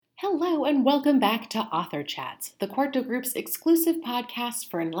Hello and welcome back to Author Chats, the Quarto Group's exclusive podcast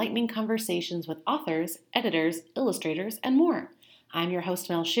for enlightening conversations with authors, editors, illustrators, and more. I'm your host,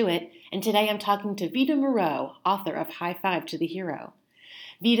 Mel Schuett, and today I'm talking to Vita Moreau, author of High Five to the Hero.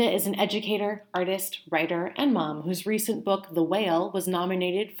 Vita is an educator, artist, writer, and mom whose recent book, The Whale, was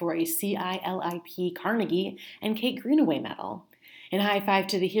nominated for a CILIP Carnegie and Kate Greenaway Medal. In High Five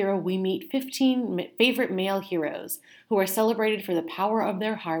to the Hero, we meet 15 favorite male heroes who are celebrated for the power of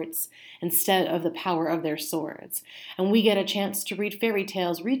their hearts instead of the power of their swords. And we get a chance to read fairy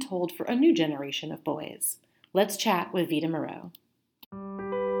tales retold for a new generation of boys. Let's chat with Vita Moreau.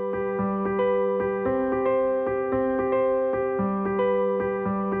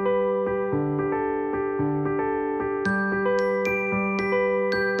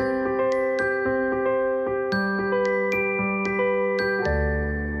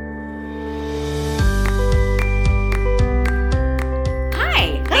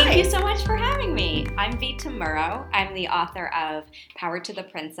 I'm Vita Moreau. I'm the author of Power to the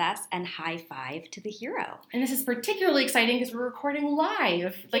Princess and High Five to the Hero. And this is particularly exciting because we're recording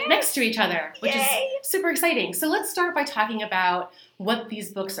live, next to each other, which is super exciting. So let's start by talking about what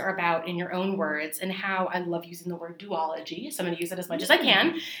these books are about in your own words and how, I love using the word duology, so I'm going to use it as much as I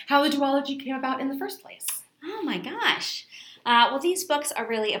can, how the duology came about in the first place. Oh my gosh. Well, these books are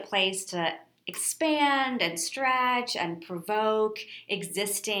really a place to expand and stretch and provoke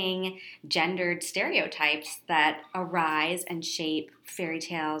existing gendered stereotypes that arise and shape fairy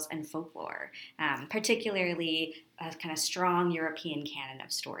tales and folklore, particularly a kind of strong European canon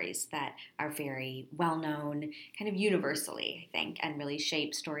of stories that are very well-known kind of universally, I think, and really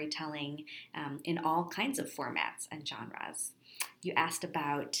shape storytelling in all kinds of formats and genres. You asked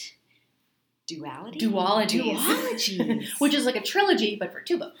about duality? Duologies. Which is like a trilogy, but for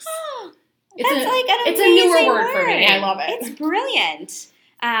two books. It's a newer word for me. I love it. It's brilliant.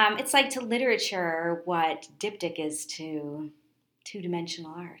 It's like to literature what diptych is to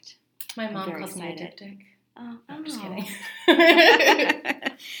two-dimensional art. My mom calls me a diptych. Oh, I'm just kidding.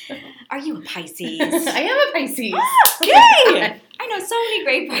 Are you a Pisces? I am a Pisces. Okay. I know so many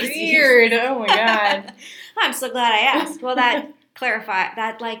great Pisces. Weird. Oh my God. I'm so glad I asked. Well, that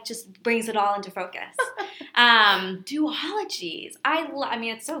just brings it all into focus. Duologies. I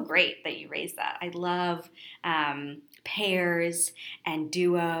mean, it's so great that you raised that. I love pairs and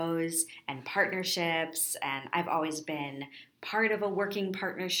duos and partnerships, and I've always been part of a working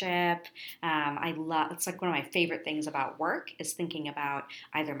partnership. It's like one of my favorite things about work is thinking about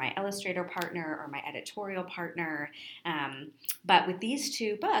either my illustrator partner or my editorial partner. But with these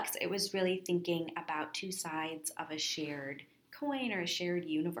two books, it was really thinking about two sides of a shared coin or a shared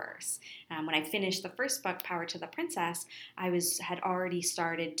universe. When I finished the first book, Power to the Princess, I had already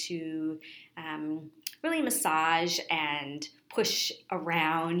started to really massage and push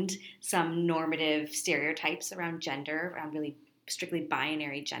around some normative stereotypes around gender, around really strictly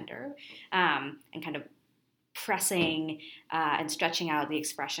binary gender, and kind of pressing and stretching out the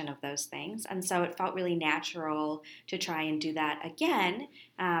expression of those things. And so it felt really natural to try and do that again,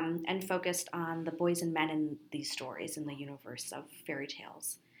 and focused on the boys and men in these stories in the universe of fairy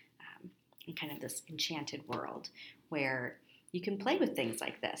tales, in kind of this enchanted world where you can play with things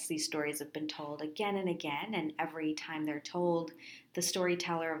like this. These stories have been told again and again, and every time they're told, the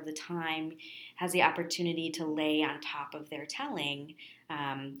storyteller of the time has the opportunity to lay on top of their telling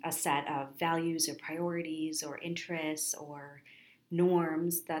a set of values or priorities or interests or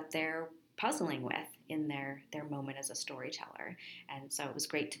norms that they're puzzling with in their moment as a storyteller. And so it was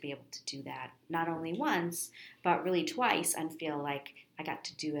great to be able to do that not only once, but really twice, and feel like I got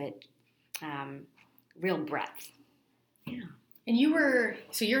to do it real breadth. Yeah. And you're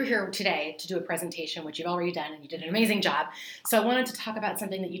here today to do a presentation, which you've already done, and you did an amazing job. So I wanted to talk about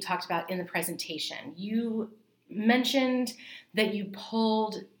something that you talked about in the presentation. You mentioned that you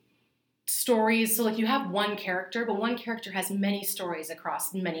pulled stories, so you have one character, but one character has many stories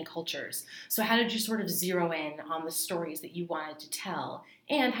across many cultures. So how did you sort of zero in on the stories that you wanted to tell?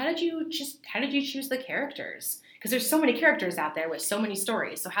 And how did you choose the characters? Because there's so many characters out there with so many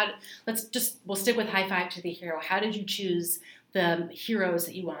stories. So we'll stick with High Five to the Hero. How did you choose the heroes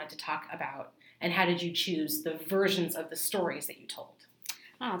that you wanted to talk about? And how did you choose the versions of the stories that you told?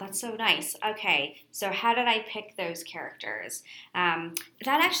 Oh, that's so nice. Okay, so how did I pick those characters? That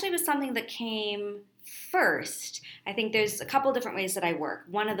actually was something that came first. I think there's a couple different ways that I work.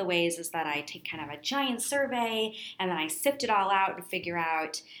 One of the ways is that I take kind of a giant survey and then I sift it all out and figure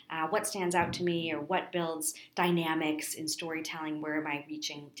out what stands out to me or what builds dynamics in storytelling. Where am I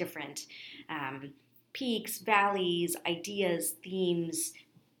reaching different peaks, valleys, ideas, themes,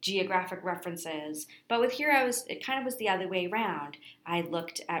 geographic references. But with Heroes, it kind of was the other way around. I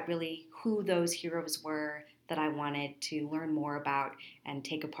looked at really who those heroes were that I wanted to learn more about and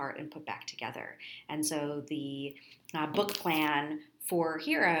take apart and put back together. And so the book plan for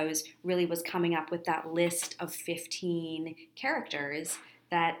Heroes really was coming up with that list of 15 characters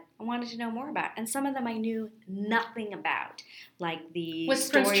that I wanted to know more about. And some of them I knew nothing about, like the What's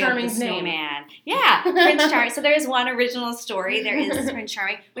story Prince of Charming's the name? snowman. Yeah, Prince Charming. So there is one original story. There is Prince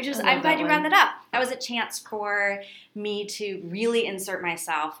Charming, which is, I'm glad you brought that up. That was a chance for me to really insert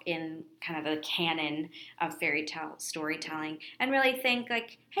myself in kind of the canon of fairy tale storytelling and really think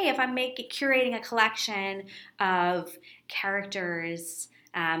like, hey, if I'm curating a collection of characters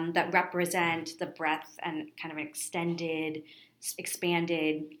that represent the breadth and kind of expanded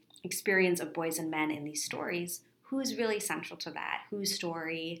experience of boys and men in these stories, who's really central to that? Whose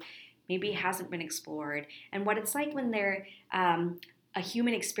story maybe hasn't been explored? And what it's like when a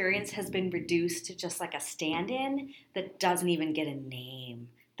human experience has been reduced to just like a stand-in that doesn't even get a name.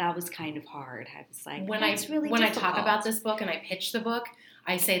 That was kind of hard. I was like, when I talk about this book and I pitch the book,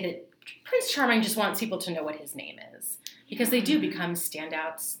 I say that Prince Charming just wants people to know what his name is. Because they do become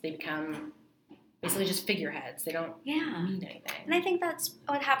standouts. They become basically just figureheads. They don't mean anything. And I think that's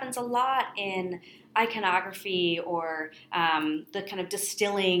what happens a lot in iconography or the kind of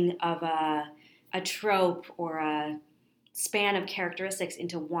distilling of a trope or a span of characteristics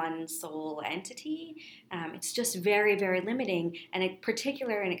into one sole entity. It's just very, very limiting, and in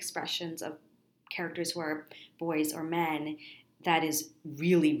particular in expressions of characters who are boys or men, that is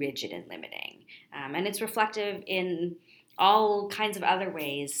really rigid and limiting. And it's reflective in all kinds of other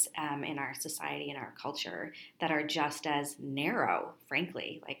ways in our society and our culture that are just as narrow,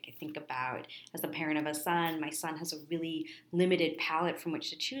 frankly. Like I think about, as the parent of a son, my son has a really limited palette from which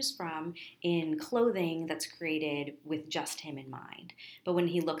to choose from in clothing that's created with just him in mind. But when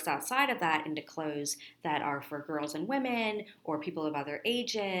he looks outside of that into clothes that are for girls and women or people of other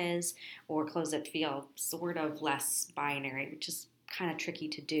ages or clothes that feel sort of less binary, which is kind of tricky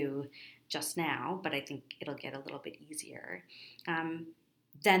to do just now, but I think it'll get a little bit easier,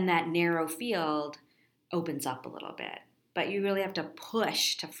 then that narrow field opens up a little bit. But you really have to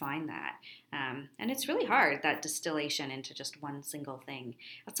push to find that. And it's really hard, that distillation into just one single thing.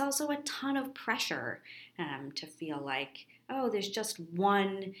 It's also a ton of pressure to feel like, oh, there's just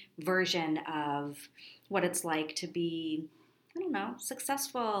one version of what it's like to be, I don't know,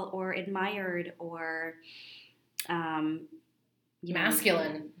 successful or admired or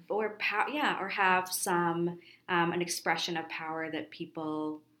masculine. Or have some an expression of power that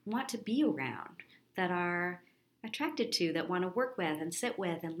people want to be around, that are attracted to, that want to work with and sit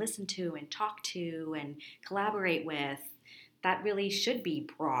with and listen to and talk to and collaborate with. That really should be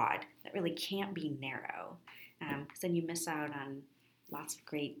broad. That really can't be narrow, because then you miss out on lots of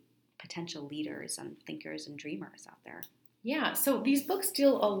great potential leaders and thinkers and dreamers out there. Yeah, so these books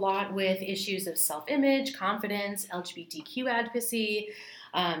deal a lot with issues of self-image, confidence, LGBTQ advocacy,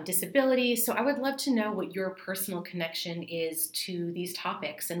 disability. So I would love to know what your personal connection is to these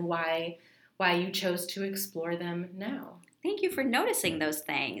topics and why you chose to explore them now. Thank you for noticing those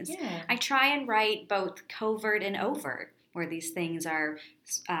things. Yeah. I try and write both covert and overt, where these things are,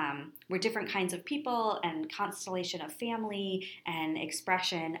 we're different kinds of people and constellation of family and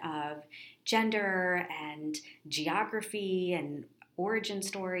expression of gender and geography and origin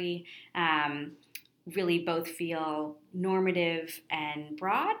story really both feel normative and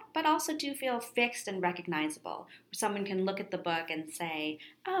broad, but also do feel fixed and recognizable. Someone can look at the book and say,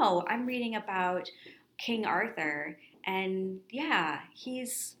 oh, I'm reading about King Arthur, and yeah,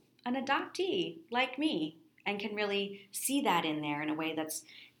 he's an adoptee like me, and can really see that in there in a way that's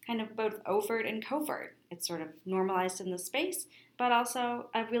kind of both overt and covert. It's sort of normalized in the space, but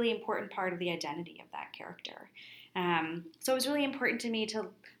also a really important part of the identity of that character. So it was really important to me to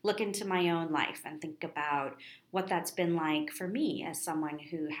look into my own life and think about what that's been like for me as someone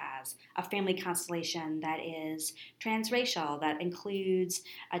who has a family constellation that is transracial, that includes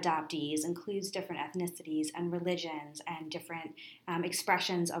adoptees, includes different ethnicities and religions and different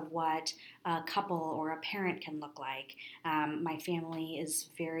expressions of what a couple or a parent can look like. My family is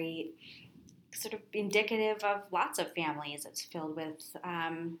very sort of indicative of lots of families. It's filled with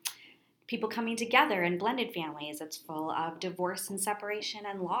people coming together in blended families. It's full of divorce and separation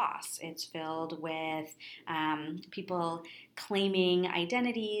and loss. It's filled with people claiming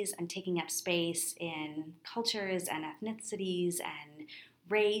identities and taking up space in cultures and ethnicities and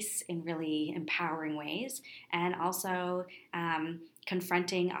race in really empowering ways, and also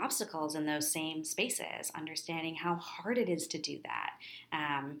confronting obstacles in those same spaces, understanding how hard it is to do that.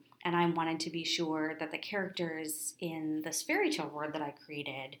 And I wanted to be sure that the characters in this fairy tale world that I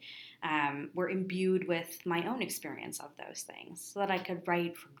created were imbued with my own experience of those things so that I could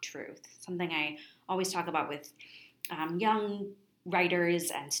write from truth. Something I always talk about with young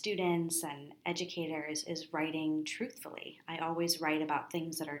writers and students and educators is writing truthfully. I always write about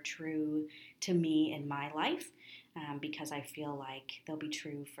things that are true to me in my life because I feel like they'll be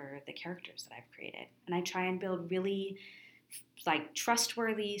true for the characters that I've created. And I try and build really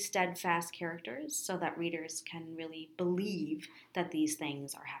trustworthy, steadfast characters so that readers can really believe that these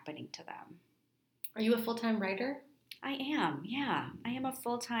things are happening to them. Are you a full-time writer? I am, yeah. I am a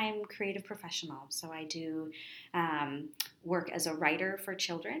full-time creative professional. So I do work as a writer for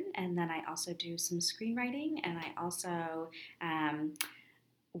children, and then I also do some screenwriting, and I also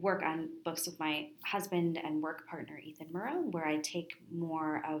work on books with my husband and work partner, Ethan Murrow, where I take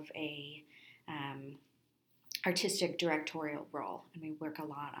more of a artistic directorial role, and we work a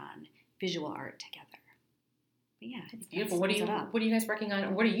lot on visual art together. But yeah, it's beautiful. What are you guys working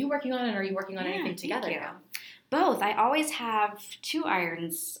on? What are you working on, and are you working on anything together now? Both. I always have 2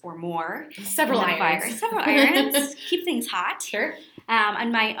 irons or more. Several irons. Keep things hot. Sure.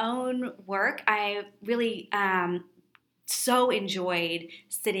 On my own work, I really so enjoyed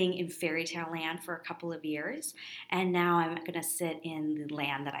sitting in fairy tale land for a couple of years, and now I'm going to sit in the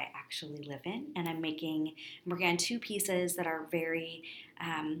land that I actually live in, and I'm working on 2 pieces that are very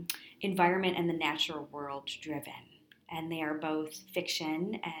environment and the natural world driven, and they are both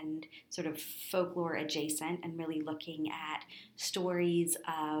fiction and sort of folklore adjacent, and really looking at stories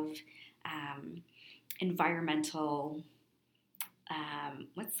of environmental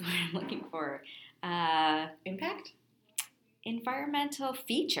what's the word I'm looking for? Impact? Environmental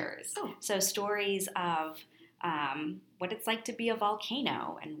features. Oh. So stories of what it's like to be a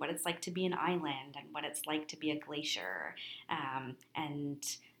volcano, and what it's like to be an island, and what it's like to be a glacier, and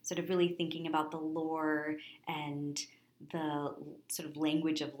sort of really thinking about the lore and the sort of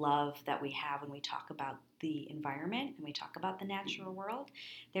language of love that we have when we talk about the environment and we talk about the natural world.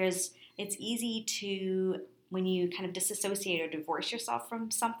 It's easy to, when you kind of disassociate or divorce yourself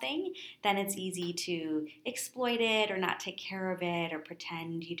from something, then it's easy to exploit it or not take care of it or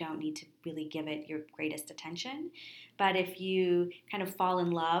pretend you don't need to really give it your greatest attention. But if you kind of fall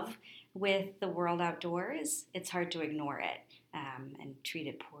in love with the world outdoors, it's hard to ignore it and treat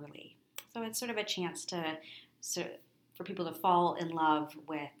it poorly. So it's sort of a chance for people to fall in love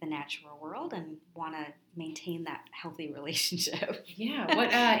with the natural world and want to maintain that healthy relationship. Yeah.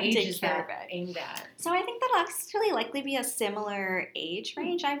 What age is that aimed at? So I think that'll actually likely be a similar age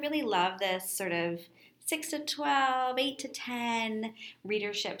range. I really love this sort of 6 to 12, 8 to 10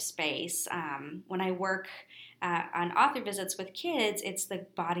 readership space. When I work on author visits with kids, it's the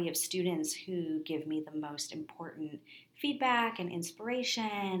body of students who give me the most important feedback and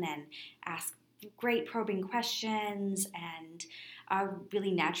inspiration and ask great probing questions and are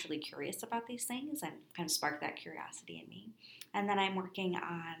really naturally curious about these things and kind of spark that curiosity in me. And then I'm working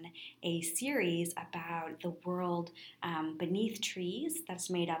on a series about the world beneath trees that's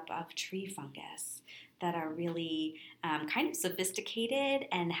made up of tree fungus that are really kind of sophisticated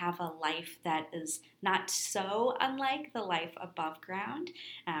and have a life that is not so unlike the life above ground,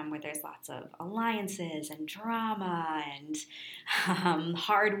 where there's lots of alliances and drama and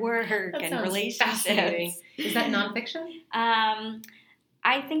hard work and relationships. Is that nonfiction?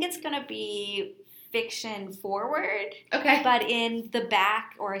 I think it's going to be fiction forward. Okay. But in the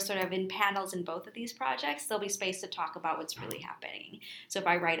back or sort of in panels in both of these projects, there'll be space to talk about what's really happening. So if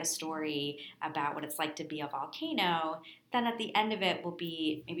I write a story about what it's like to be a volcano, then at the end of it will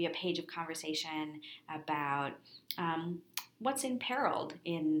be maybe a page of conversation about what's imperiled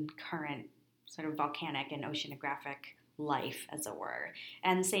in current sort of volcanic and oceanographic life, as it were.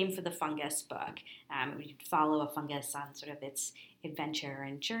 And same for the fungus book. We follow a fungus on sort of its adventure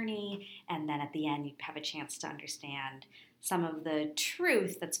and journey, and then at the end you have a chance to understand some of the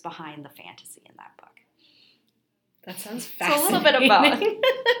truth that's behind the fantasy in that book. That sounds fascinating. So a little bit of both.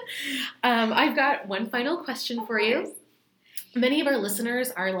 I've got one final question for you. Many of our listeners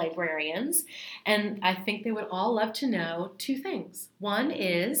are librarians, and I think they would all love to know 2 things. One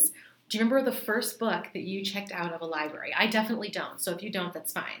is, do you remember the first book that you checked out of a library? I definitely don't, so if you don't,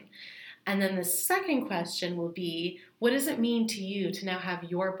 that's fine. And then the second question will be, what does it mean to you to now have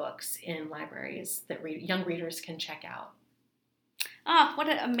your books in libraries that young readers can check out? Oh, what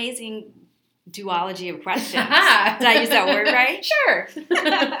an amazing duology of questions. Did I use that word right? Sure.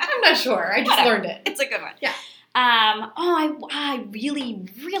 I'm not sure. I just learned it. It's a good one. Yeah. I really,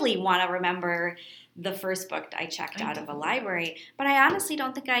 really want to remember the first book I checked out of a library, but I honestly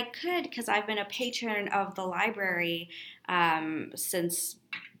don't think I could because I've been a patron of the library since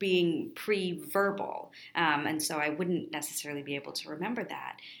being pre-verbal, and so I wouldn't necessarily be able to remember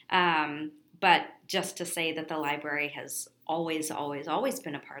that. But just to say that the library has always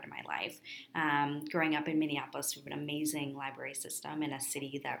been a part of my life. Growing up in Minneapolis, we have an amazing library system in a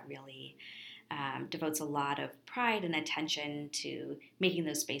city that really devotes a lot of pride and attention to making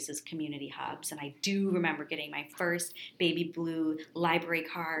those spaces community hubs. And I do remember getting my first baby blue library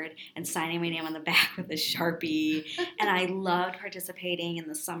card and signing my name on the back with a Sharpie. And I loved participating in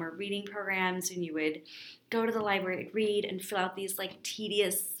the summer reading programs when you would go to the library to read and fill out these like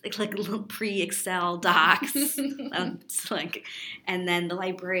tedious, like little pre-Excel docs. And then the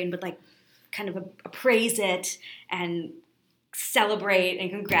librarian would like kind of appraise it and celebrate and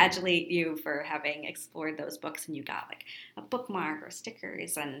congratulate you for having explored those books, and you got like a bookmark or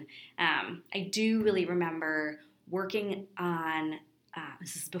stickers. And I do really remember working on,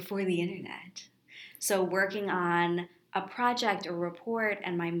 this is before the internet, so working on a project or report,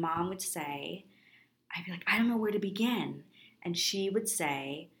 and my mom would say, I'd be like, I don't know where to begin. And she would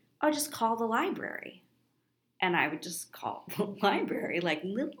say, oh, just call the library. And I would just call the library, like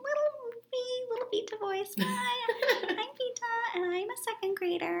little Vita voice. Hi, I'm Vita, and I'm a second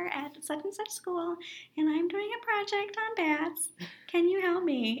grader at such and such school, and I'm doing a project on bats. Can you help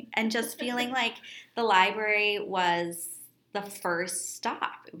me? And just feeling like the library was the first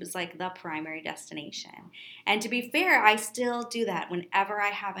stop. It was like the primary destination. And to be fair, I still do that. Whenever I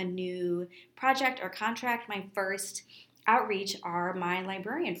have a new project or contract, my first outreach are my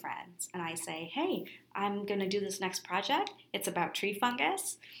librarian friends. And I say, hey, I'm going to do this next project. It's about tree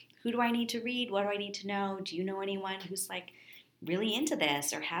fungus. Who do I need to read? What do I need to know? Do you know anyone who's like really into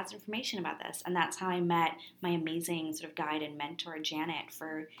this or has information about this? And that's how I met my amazing sort of guide and mentor, Janet,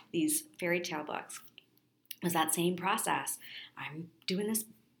 for these fairy tale books. It was that same process. I'm doing this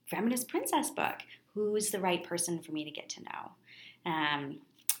feminist princess book. Who's the right person for me to get to know?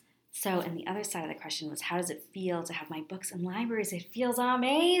 And the other side of the question was, how does it feel to have my books in libraries? It feels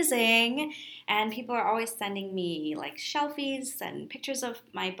amazing. And people are always sending me like shelfies and pictures of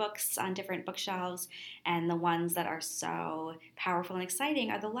my books on different bookshelves. And the ones that are so powerful and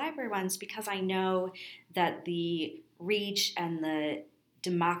exciting are the library ones, because I know that the reach and the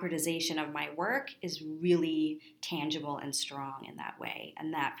democratization of my work is really tangible and strong in that way.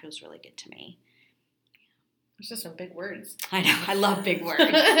 And that feels really good to me. Those are some big words. I know. I love big words.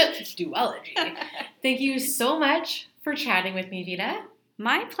 Duology. Thank you so much for chatting with me, Vita.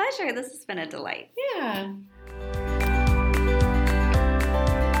 My pleasure. This has been a delight. Yeah.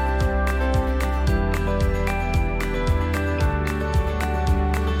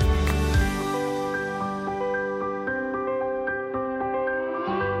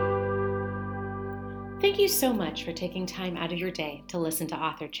 Thank you so much for taking time out of your day to listen to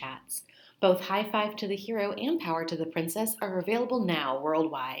Author Chats. Both High Five to the Hero and Power to the Princess are available now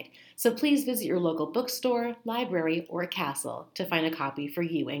worldwide, so please visit your local bookstore, library, or castle to find a copy for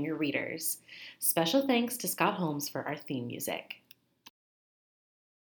you and your readers. Special thanks to Scott Holmes for our theme music.